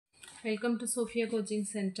Welcome to Sofia Coaching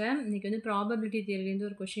Center. இன்னைக்கு வந்து probability theory ல இருந்து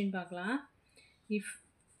ஒரு question பார்க்கலாம். If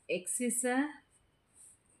x is a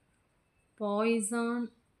Poisson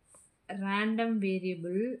random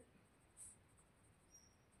variable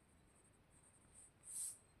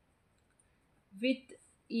with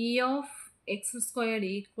e of x squared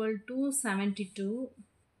equal to 72,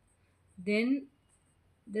 then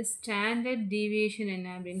the standard deviation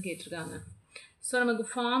என்ன அப்படின்னு கேட்டிருக்காங்க. ஸோ நமக்கு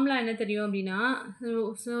ஃபார்முலா என்ன தெரியும் அப்படின்னா,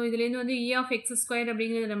 ஸோ இதுலேருந்து வந்து இ ஆஃப் எக்ஸ் ஸ்கொயர்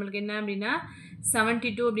அப்படிங்கிறது நம்மளுக்கு என்ன அப்படின்னா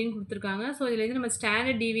 72 அப்படின்னு கொடுத்துருக்காங்க. ஸோ இதுலேருந்து நம்ம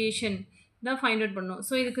ஸ்டாண்டர்ட் டீவியேஷன் தான் ஃபைண்ட் அவுட் பண்ணோம்.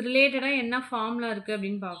 ஸோ இதுக்கு ரிலேட்டடாக என்ன ஃபார்முலா இருக்குது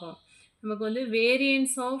அப்படின்னு பார்க்கணும். நமக்கு வந்து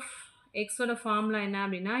வேரியன்ஸ் ஆஃப் எக்ஸோட ஃபார்முலா என்ன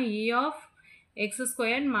அப்படின்னா இ of X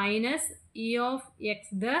square minus E of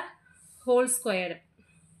X the whole square.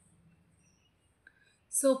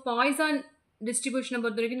 So Poisson டிஸ்ட்ரிபியூஷனை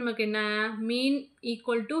பொறுத்த வரைக்கும் நமக்கு என்ன மீன்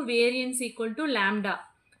equal to variance equal to lambda.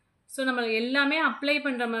 So நம்ம எல்லாமே அப்ளை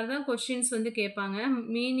பண்ணுற மாதிரி தான் கொஷின்ஸ் வந்து கேட்பாங்க.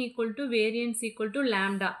 மீன் equal to variance equal to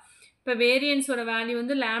lambda. இப்போ வேரியன்ஸோட வேல்யூ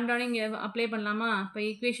வந்து லேம்டான்னு இங்கே அப்ளை பண்ணலாமா? இப்போ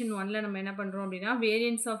ஈக்குவேஷன் 1ல் நம்ம என்ன பண்ணுறோம் அப்படின்னா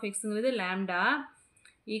variance of எக்ஸுங்கிறது lambda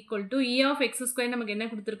equal to E of X square நமக்கு என்ன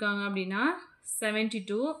கொடுத்துருக்காங்க அப்படின்னா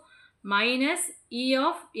 72 minus E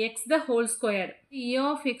of X the whole square. E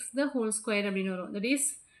of X the whole square அப்படின்னு வரும். That is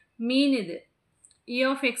mean. இது இ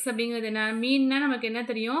ஆஃப் எக்ஸ் அப்படிங்கிறது என்ன மீன்னா நமக்கு என்ன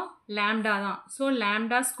தெரியும் லேம்டா தான். ஸோ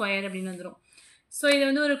லேம்டா ஸ்கொயர் அப்படின்னு வந்துடும். ஸோ இதை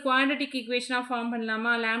வந்து ஒரு குவாட்ரட்டிக் ஈக்குவேஷனாக ஃபார்ம்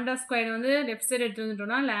பண்ணலாமா? லேம்டா ஸ்கொயர் வந்து லெஃப்ட் சைடு எடுத்து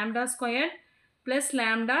வந்துட்டோம்னா lambda square plus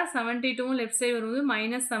lambda 72 left side வரும்போது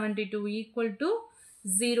மைனஸ் 72 ஈக்குவல் டு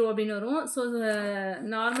 0 அப்படின்னு வரும். ஸோ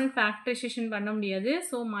நார்மல் ஃபேக்டரைசேஷன் பண்ண முடியாது.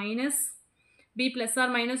 So minus b plus or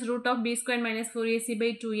minus root of b square minus 4ac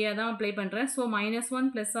by 2a தான் அப்ளை பண்ணுறேன். So minus 1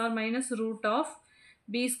 plus or minus root of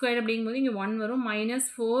b square அப்படிங்கும்போது இங்கே 1 வரும். minus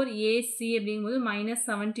 4ac அப்படிங்கும்போது minus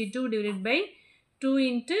 72 divided by 2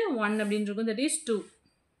 into 1 அப்படின்னு இருக்கும். that is 2.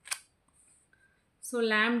 So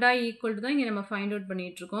lambda equal to தான் இங்கே நம்ம ஃபைண்ட் அவுட்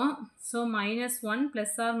பண்ணிகிட்ருக்கோம். So minus 1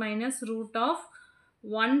 plus or minus root of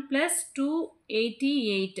 1 plus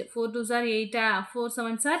 288. 4 2s are 8, 4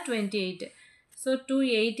 7s are 28. So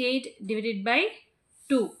 288 divided by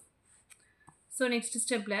 2. So next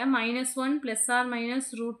step la minus 1 plus or minus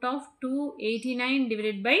root of 289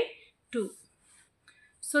 divided by 2.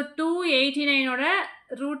 So 289 oda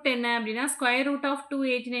root enna appadina square root of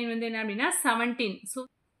 289 வந்து என்ன அப்படின்னா 17. So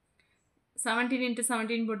 17 into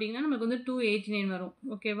 17 போட்டிங்கன்னா நமக்கு வந்து 289 வரும்.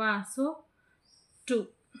 ஓகேவா? So 2.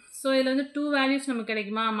 So இதில் வந்து 2 வேல்யூஸ் நமக்கு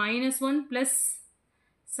கிடைக்குமா? minus 1 plus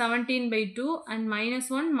 17 by 2 and minus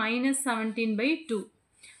 1 minus 17 by 2.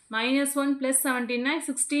 minus 1 plus 17 na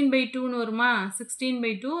 16 by 2 னு வருமா? 16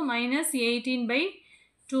 by 2 minus 18 by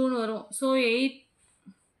 2 னு வரும். so 8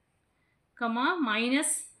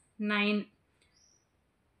 minus 9.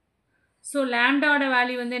 so lambda ஓட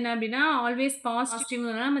வேல்யூ வந்து என்ன அப்படின்னா ஆல்வேஸ் பாசிட்டிவ்.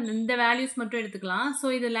 நம்ம இந்த வேல்யூஸ் மட்டும் எடுத்துக்கலாம். ஸோ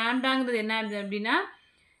இது லேம்டாங்கிறது என்ன அப்படின்னா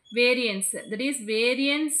variance. That is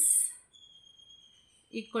variance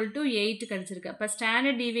equal to 8 கிடச்சிருக்கு. அப்போ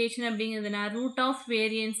standard deviation அப்படிங்கிறதுனா root of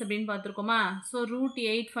variance அப்படின்னு பார்த்துருக்கோமா? ஸோ ரூட்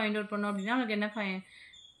 8 ஃபைண்ட் அவுட் பண்ணோம் அப்படின்னா நமக்கு என்ன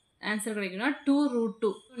ஆன்சர் கிடைக்கும்னா 2 root 2.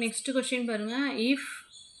 நெக்ஸ்ட் கொஸ்டின் பாருங்கள். If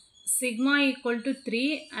sigma equal to 3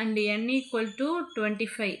 and n equal to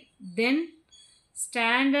 25 then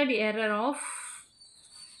standard error of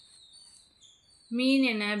மீன்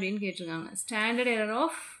என்ன அப்படின்னு கேட்டிருக்காங்க. Standard error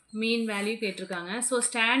of mean value கேட்டிருக்காங்க. ஸோ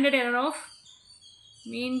ஸ்டாண்டர்ட் எரர் ஆஃப்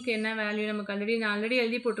மீனுக்கு என்ன வேல்யூ நமக்கு நான் ஆல்ரெடி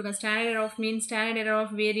எழுதி போட்டிருக்கேன். Standard error of mean, standard error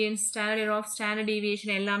of variance, standard error of standard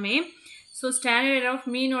deviation எல்லாமே. ஸோ ஸ்டாண்டர்ட் எரர் ஆஃப்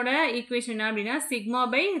மீனோட ஈக்குவேஷன் என்ன அப்படின்னா சிக்மா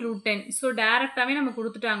பை ரூட் 10. ஸோ டேரெக்டாகவே நம்ம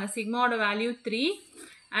கொடுத்துட்டாங்க. சிக்மாவோட வேல்யூ 3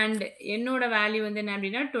 அண்ட் என்னோட வேல்யூ வந்து என்ன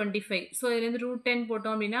அப்படின்னா 25. ஸோ இதுலேருந்து ரூட் 10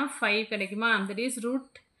 போட்டோம் அப்படின்னா 5 கிடைக்குமா? That is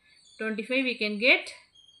root 25 we can get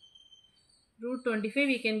root 25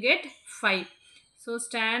 we can get 5. So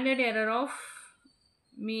standard error of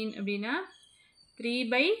மீன் அப்படின்னா 3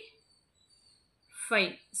 by 5.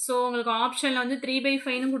 ஸோ உங்களுக்கு ஆப்ஷனில் வந்து 3 by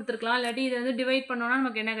 5னு கொடுத்துருக்கலாம். இல்லாட்டி இதை வந்து டிவைட் பண்ணோன்னா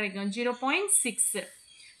நமக்கு என்ன கிடைக்கும் 0.6.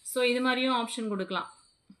 ஸோ இது மாதிரியும் ஆப்ஷன் கொடுக்கலாம்.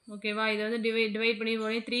 ஓகேவா? இதை வந்து டிவைட் பண்ணி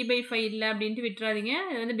போனே 3 by 5 இல்லை அப்படின்ட்டு விட்டுறாதீங்க.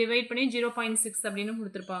 இதை வந்து டிவைட் பண்ணி 0.6 அப்படின்னு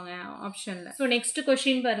கொடுத்துருப்பாங்க ஆப்ஷனில். ஸோ நெக்ஸ்ட்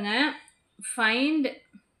கொஸ்டின் பாருங்கள். Find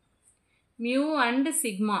mu and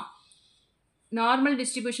sigma normal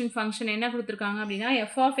distribution function என்ன கொடுத்துருக்காங்க அப்படின்னா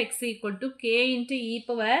f of x equal to k into e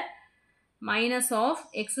power minus of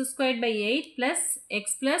x squared by 8 plus x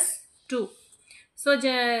plus 2. So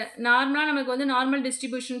நார்மலாக நமக்கு வந்து நார்மல்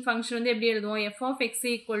டிஸ்ட்ரிபியூஷன் ஃபங்க்ஷன் வந்து எப்படி எழுதுவோம்? f of x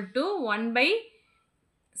equal to 1 by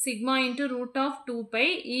sigma into root of 2 pi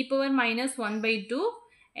e power minus 1 by 2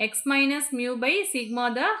 x minus mu by sigma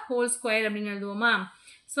the whole square அப்படின்னு எழுதுவோமா?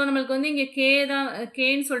 So நம்மளுக்கு வந்து இங்கே கே தான்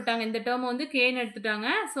கேன்னு சொல்லிட்டாங்க. இந்த டேர்மை வந்து கேன்னு எடுத்துட்டாங்க.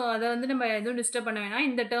 ஸோ அதை வந்து நம்ம எதுவும் டிஸ்டர்ப் பண்ண வேணாம்.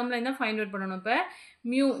 இந்த டேர்மில் தான் ஃபைண்ட் அவுட் பண்ணணும். இப்போ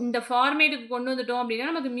மியூ இந்த ஃபார்மேட்டுக்கு கொண்டு வந்துட்டோம் அப்படின்னா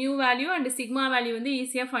நமக்கு mu value and sigma value வந்து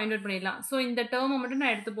ஈஸியாக ஃபைண்ட் அவுட் பண்ணிடலாம். ஸோ இந்த டேர்மை மட்டும்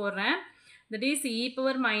நான் எடுத்து போடுறேன். That is e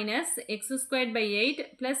power minus x squared by 8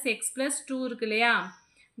 plus x plus 2 இருக்கு இல்லையா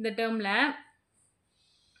இந்த டேர்மில்.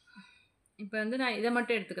 இப்போ வந்து நான் இதை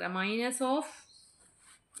மட்டும் எடுத்துக்கிறேன். Minus of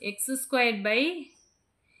x squared by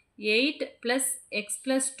 8 plus x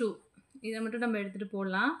plus 2 இதை மட்டும் நம்ம எடுத்துகிட்டு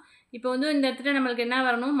போடலாம். இப்போ வந்து இந்த இடத்துல நம்மளுக்கு என்ன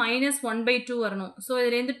வரணும், -1/2 வரணும். ஸோ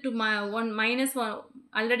இதுலேருந்து -1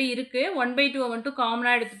 ஆல்ரெடி இருக்குது. 1/2 மட்டும்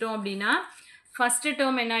காமனாக எடுத்துட்டோம் அப்படின்னா ஃபஸ்ட்டு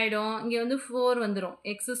டேர்ம் என்ன ஆகிடும், இங்கே வந்து 4 வந்துடும்.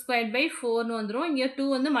 x squared by 4னு வந்துடும். இங்கே 2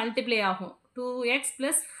 வந்து மல்டிப்ளை ஆகும். 2x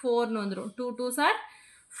plus 4னு வந்துடும். 2 2s are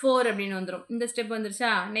 4 அப்படின்னு வந்துடும். இந்த ஸ்டெப்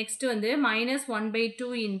வந்துருச்சா. நெக்ஸ்ட் வந்து -1/2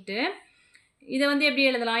 இன்ட்டு இதை வந்து எப்படி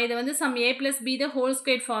எழுதலாம், இதை வந்து some a plus b the whole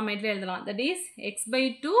squared ஃபார்மேட்டில் எழுதலாம். That is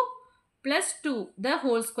x/2 plus 2 the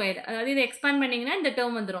whole squared. அதாவது இதை எக்ஸ்பேண்ட் பண்ணிங்கன்னா இந்த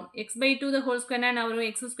டேர்ம் வந்துடும். x/2 the whole squared என்ன வரும்,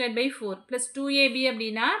 x squared by 4 plus 2ab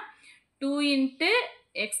அப்படின்னா 2 into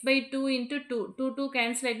x/2 into 2 2 2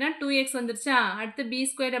 cancel ஆகிட்டுனா 2x வந்துருச்சா. அடுத்து b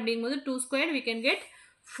squared அப்படிங்கும்போது 2 squared we can get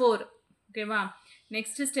 4. ஓகேவா.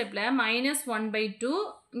 நெக்ஸ்ட் ஸ்டெப்பில் -1/2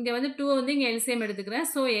 இங்கே வந்து 2 வந்து இங்கே எல்சிஎம் எடுத்துக்கிறேன்.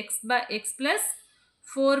 So x plus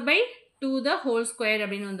 4/2 the whole squared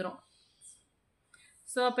அப்படின்னு வந்துடும்.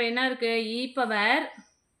 ஸோ அப்போ என்ன இருக்குது, e power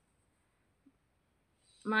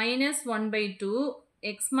 -1/2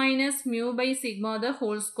 x minus mu by sigma the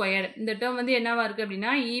whole squared. இந்த term வந்து என்னவா இருக்கு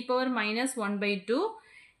அப்படின்னா e power -1/2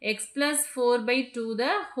 x plus 4/2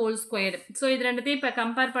 the whole squared. So இது ரெண்டுத்தையும் இப்போ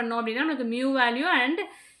கம்பேர் பண்ணோம் அப்படின்னா நமக்கு mu value and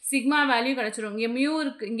sigma value கிடச்சிரும். இங்கே மியூ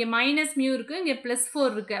இருக்குது, இங்கே -மியூ இருக்குது, இங்கே +4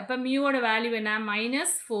 இருக்குது. அப்போ மியூவோட வேல்யூ என்ன,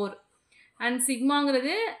 -4 அண்ட்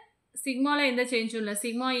சிக்மாங்கிறது சிக்மாவில் எந்த சேஞ்சும் இல்லை.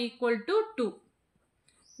 Sigma equal to 2.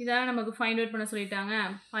 இதான் நமக்கு ஃபைண்ட் அவுட் பண்ண சொல்லிட்டாங்க.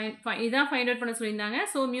 இதான் ஃபைண்ட் அவுட் பண்ண சொல்லியிருந்தாங்க.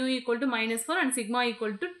 So mu equal to -4 and sigma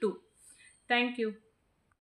equal to 2. Thank you.